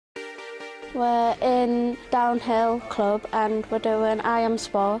We're in downhill club and we're doing I Am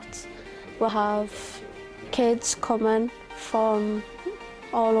Sports. We have kids coming from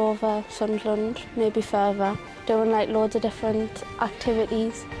all over Sunderland, maybe further, doing like loads of different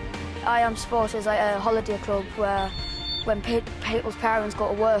activities. I Am Sport is like a holiday club where when people's parents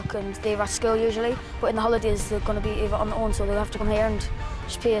go to work and they're at school usually, but in the holidays they're going to be either on their own, so they'll have to come here and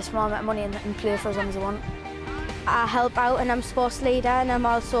just pay a small amount of money and play for as long as they want. I help out and I'm sports leader and I'm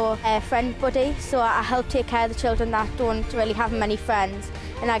also a friend buddy, so I help take care of the children that don't really have many friends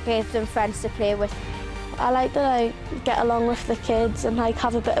and I give them friends to play with. I like to get along with the kids and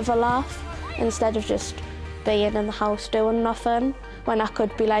have a bit of a laugh instead of just being in the house doing nothing, when I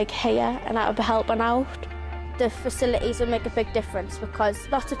could be here and I would be helping out. The facilities will make a big difference because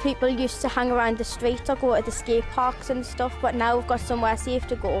lots of people used to hang around the street or go to the skate parks and stuff, but now we've got somewhere safe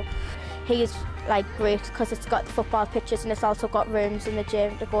to go. He's great because it's got the football pitches and it's also got rooms in the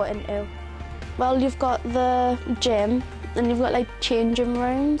gym to go into. Well, you've got the gym and you've got changing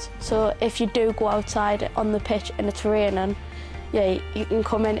rooms, so if you do go outside on the pitch and it's raining, yeah, you can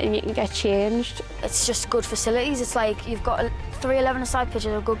come in and you can get changed. It's just good facilities. It's you've got 3 11-a-side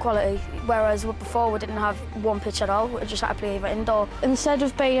pitches of good quality, whereas before we didn't have one pitch at all. We just had to play either indoor. Instead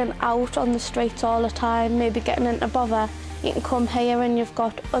of being out on the streets all the time, maybe getting into bother, you can come here and you've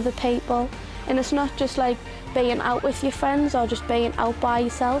got other people. And it's not just being out with your friends or just being out by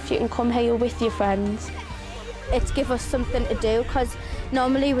yourself. You can come here with your friends. It's give us something to do because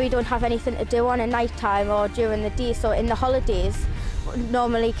normally we don't have anything to do on a night time or during the day, so in the holidays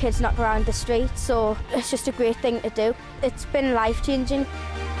normally kids knock around the streets, so it's just a great thing to do. It's been life-changing.